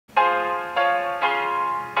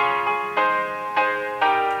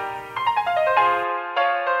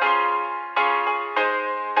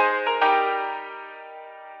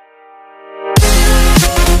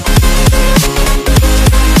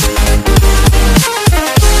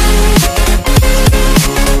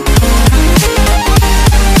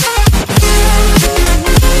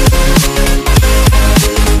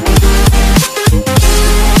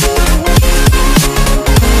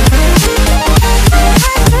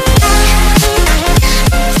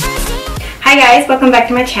guys, welcome back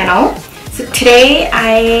to my channel. So today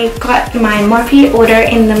I got my Morphe order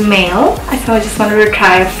in the mail. So I just wanted to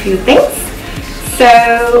try a few things.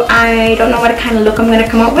 So I don't know what kind of look I'm going to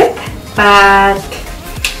come up with, but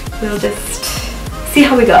we'll just see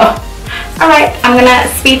how we go. Alright, I'm going to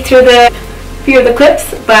speed through the few of the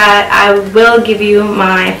clips, but I will give you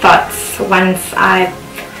my thoughts once I've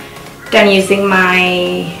done using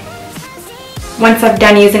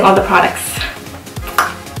all the products.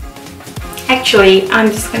 Actually,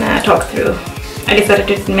 I'm just gonna talk through. I decided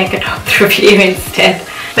to make a talk through video instead.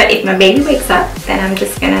 But if my baby wakes up, then I'm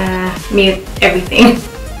just gonna mute everything.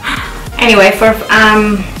 Anyway, for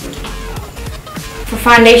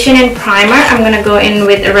foundation and primer, I'm gonna go in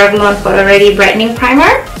with a Revlon Photo Ready Brightening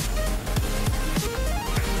Primer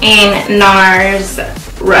and NARS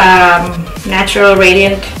Natural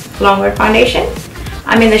Radiant Longwear Foundation.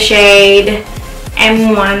 I'm in the shade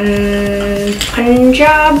M1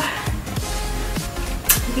 Punjab.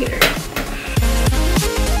 Here.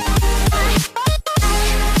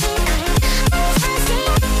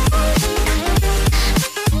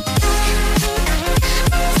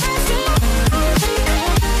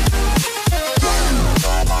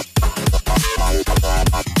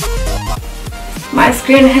 My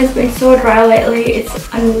skin has been so dry lately, it's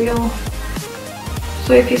unreal.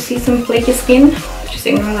 So if you see some flaky skin, just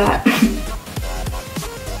ignore that.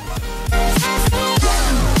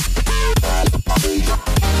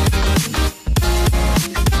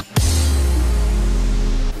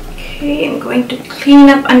 Okay, I'm going to clean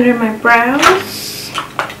up under my brows.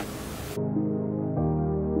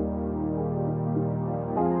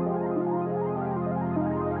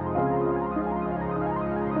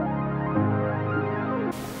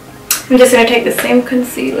 I'm just going to take the same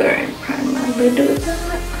concealer and prime my lid with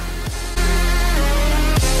that.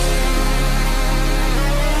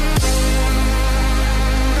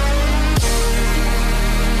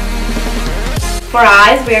 For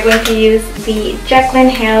eyes, we are going to use the Jaclyn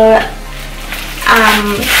Hill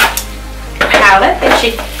palette that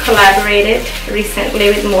she collaborated recently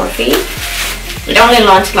with Morphe. It only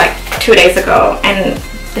launched like 2 days ago and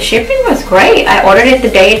the shipping was great. I ordered it the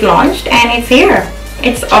day it launched and it's here.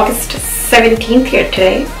 It's August 17th here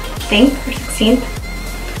today, I think, or 16th.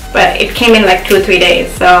 But it came in like 2 or 3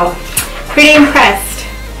 days, so pretty impressed.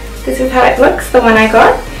 This is how it looks, the one I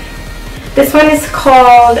got. This one is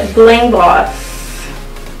called Bling Boss.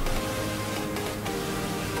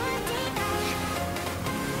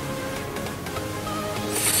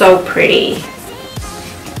 So pretty.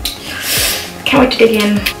 Can't wait to dig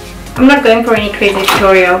in. I'm not going for any crazy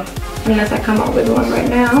tutorial unless I come up with one right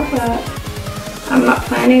now, but I'm not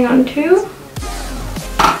planning on to.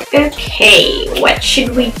 Okay, what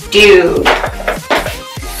should we do?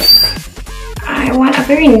 I want a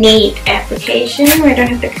very neat application where I don't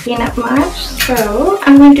have to clean up much, so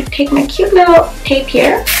I'm going to take my cute little tape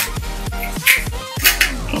here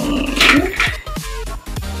and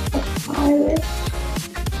apply this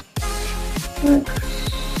like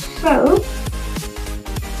so.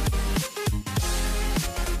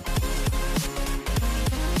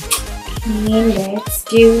 And let's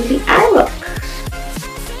do the eye look.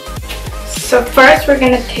 So first we're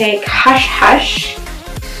going to take Hush Hush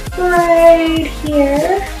right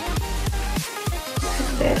here.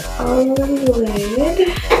 Put that over the lid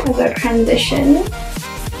as our transition.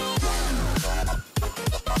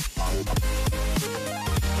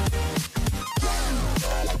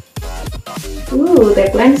 Ooh, they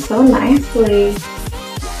blend so nicely.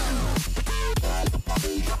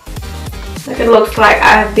 Like it looks like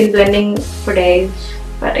I've been blending for days,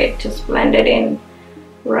 but it just blended in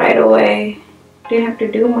right away. Didn't have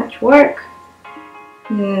to do much work.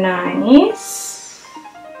 Nice.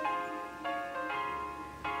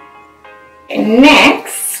 And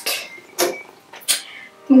next,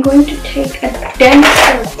 I'm going to take a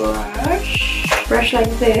denser brush like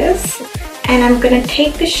this, and I'm going to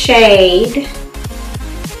take the shade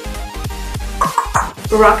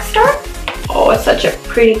Rockstar. Oh, it's such a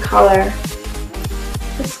pretty color.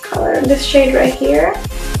 This color, this shade right here.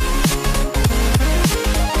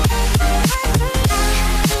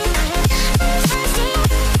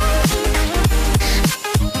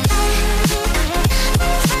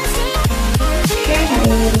 Okay,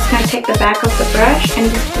 and I'm just going to take the back of the brush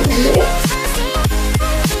and just blend it.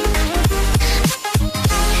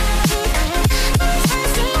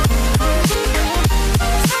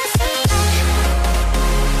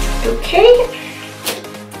 Okay,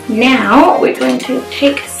 now we're going to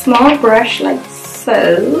take a small brush like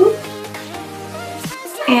so,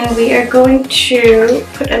 and we are going to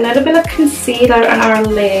put a little bit of concealer on our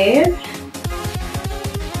lid.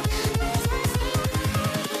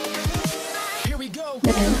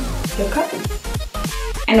 and look up.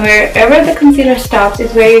 And wherever the concealer stops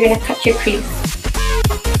is where you're going to cut your crease.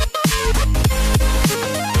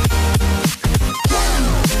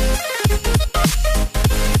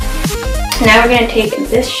 Now we're going to take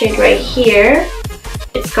this shade right here.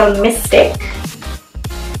 It's called Mystic.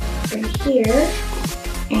 Right here.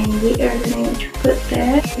 And we are going to put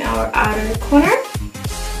that in our outer corner.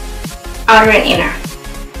 Outer and inner.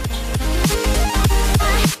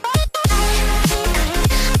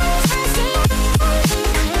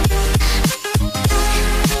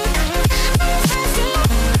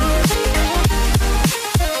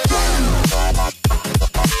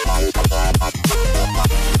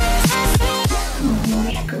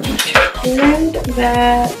 Blend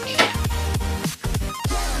that.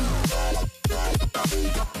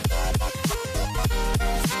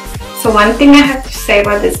 So one thing I have to say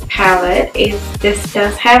about this palette is this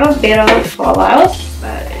does have a bit of a fallout,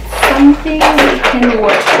 but it's something we can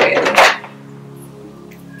work with.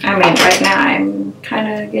 I mean, right now I'm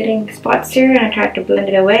kind of getting spots here and I tried to blend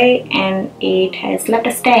it away and it has left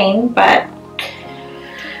a stain, but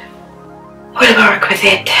we'll work with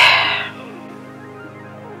it.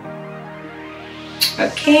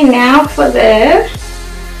 Okay, now for the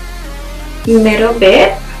middle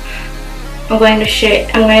bit, I'm going to take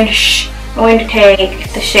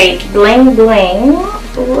the shade Bling Bling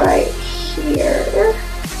right here.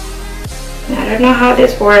 And I don't know how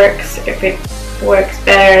this works. If it works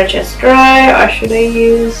better just dry, or should I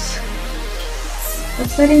use a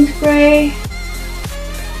setting spray?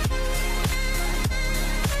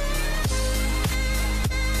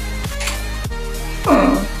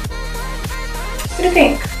 What do you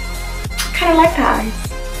think? I kind of like the eyes.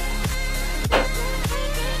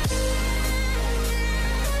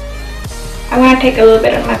 I want to take a little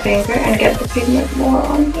bit on my finger and get the pigment more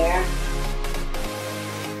on here.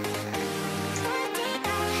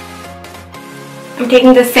 I'm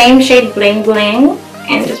taking the same shade Bling Bling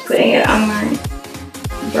and just putting it on my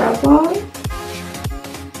brow bone.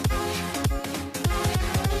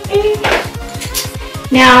 Okay.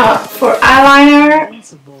 Now for eyeliner,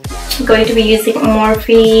 I'm going to be using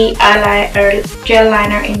Morphe eyeliner gel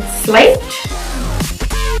liner in Slate.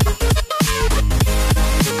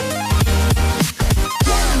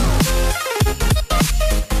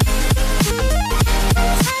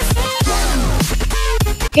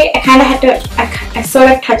 Okay, I kind of had to, I sort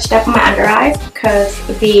of touched up my under eyes because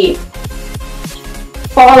the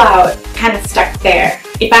fallout kind of stuck there.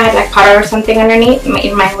 If I had like powder or something underneath,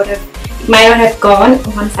 it might not have gone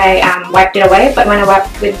once I wiped it away, but when I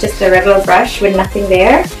wiped with just a regular brush with nothing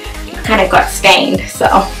there, it kind of got stained. So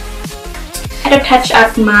I had to touch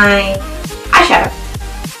up my eyeshadow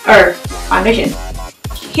or foundation.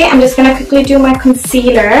 Okay, I'm just gonna quickly do my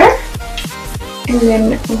concealer and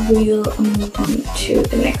then we'll move on to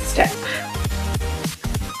the next step.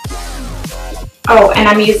 Oh, and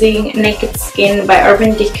I'm using Naked Skin by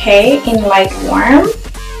Urban Decay in Light Warm.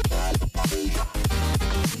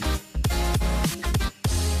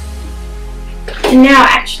 And now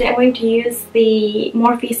actually I'm going to use the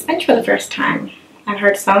Morphe sponge for the first time. I've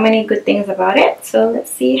heard so many good things about it, so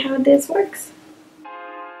let's see how this works.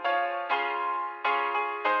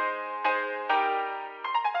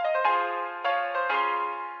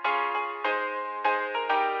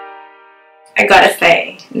 I gotta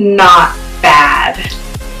say, not bad.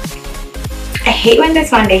 I hate when there's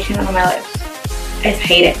foundation on my lips. I just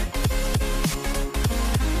hate it.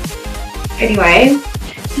 Anyway,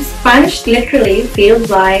 the sponge literally feels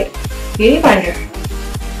like beauty blender.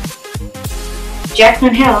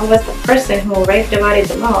 Jaclyn Hill was the person who raved about it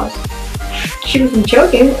the most. She wasn't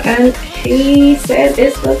joking and she said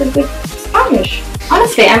this was a good sponge.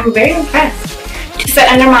 Honestly, I'm very impressed. To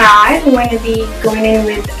set under my eyes, I'm going to be going in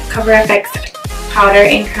with Cover FX powder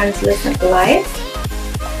in Translucent Light.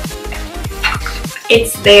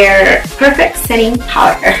 It's their perfect setting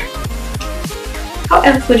powder. How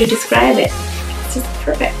else would you describe it? It's just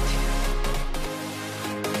perfect.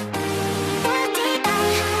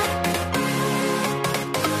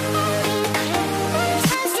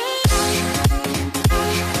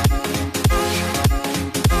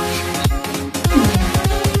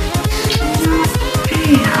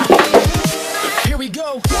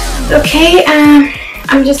 Okay,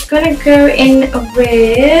 I'm just gonna go in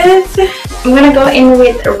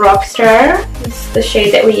with Rockstar. This is the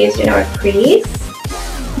shade that we used in our crease.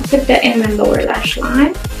 Put that in my lower lash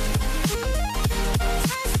line.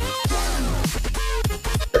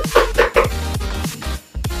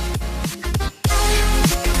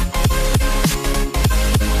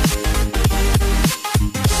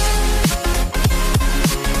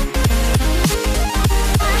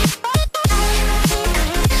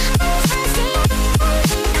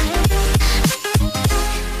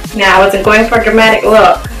 Now, I wasn't going for a dramatic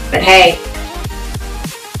look, but hey,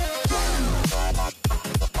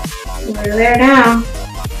 we're there now.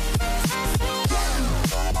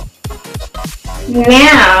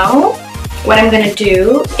 Now, what I'm gonna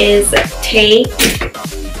do is take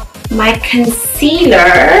my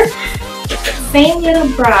concealer, same little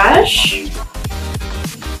brush,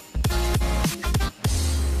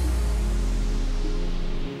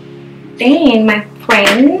 then my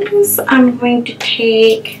friends, I'm going to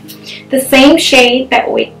take the same shade that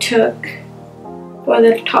we took for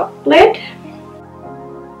the top lid.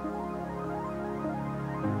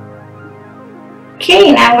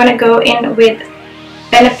 Okay, now I'm gonna go in with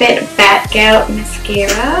Benefit Bad Girl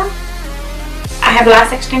mascara. I have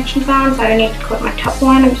lash extensions on, so I don't need to coat my top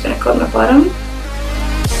one. I'm just gonna coat my bottom.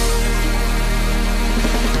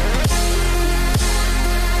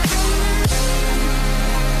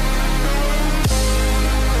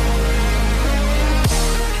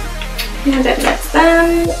 Now that that's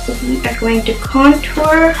done, we are going to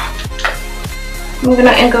contour. I'm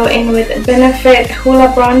gonna go in with Benefit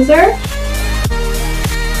Hoola bronzer.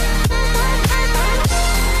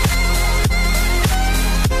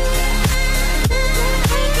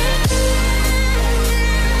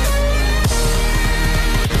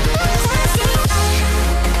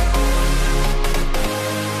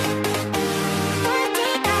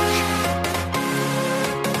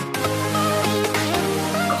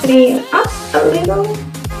 Clean up a little.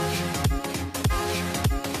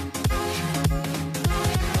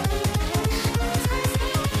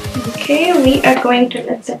 Okay, we are going to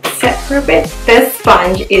let that set for a bit. This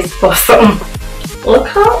sponge is awesome. Look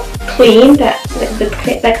how clean that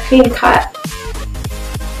clean cut.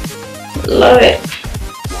 Love it.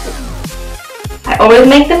 I always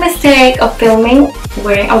make the mistake of filming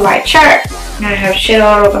wearing a white shirt. Now I have shit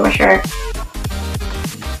all over my shirt.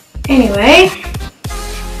 Anyway.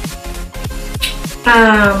 I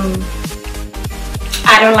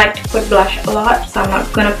don't like to put blush a lot, so I'm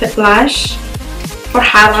not gonna put blush. For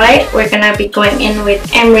highlight, we're gonna be going in with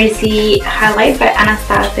Amrezy highlight by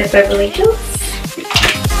Anastasia Beverly Hills.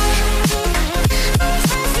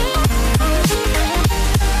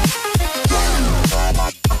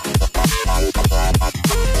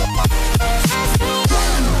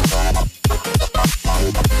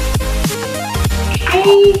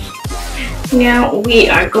 Okay, now we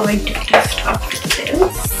are going to dust off this.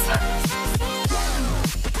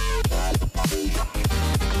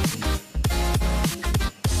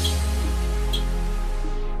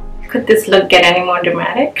 Could this look get any more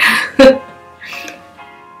dramatic?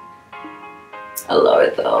 I love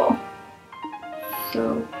it though.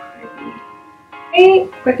 So pretty. Okay,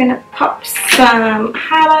 we're gonna pop some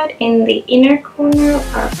highlight in the inner corner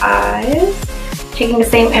of our eyes, taking the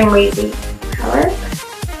same Amrezy color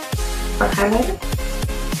or highlighter.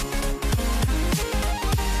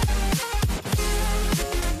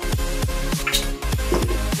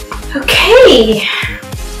 Okay,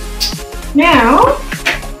 now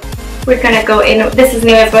we're gonna go in. This is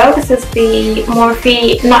new as well. This is the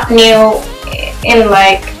Morphe, not new in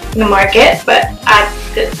like the market, but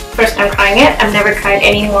the first time trying it. I've never tried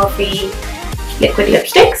any Morphe liquid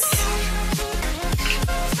lipsticks.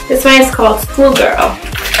 This one is called Schoolgirl.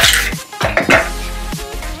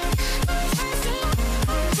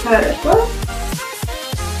 How does it look?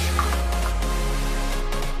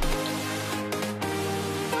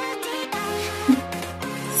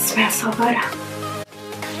 Smells so good.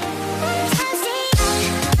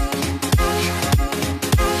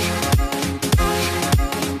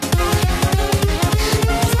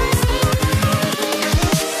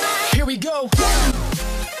 Here we go.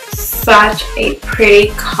 Such a pretty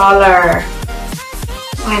color.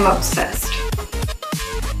 I'm obsessed.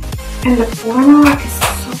 And the formula is so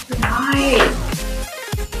light.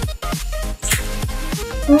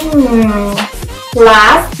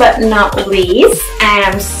 Last but not least, I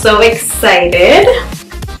am so excited.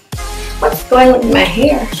 What's going with my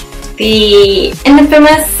hair? The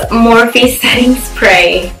infamous Morphe setting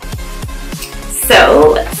spray.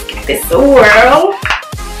 So let's give this a whirl.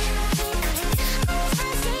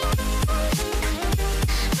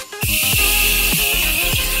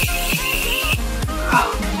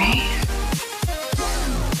 Oh man.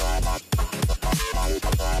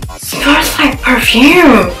 Smells like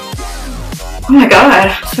perfume. Oh my god,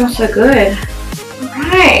 it smells so good.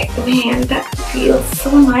 Alright, man, that feels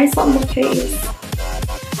so nice on the face.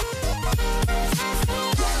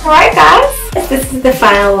 Alright guys, this is the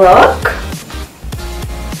final look.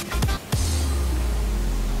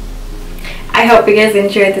 I hope you guys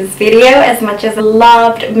enjoyed this video as much as I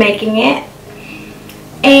loved making it.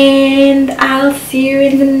 And I'll see you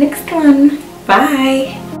in the next one.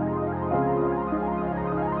 Bye!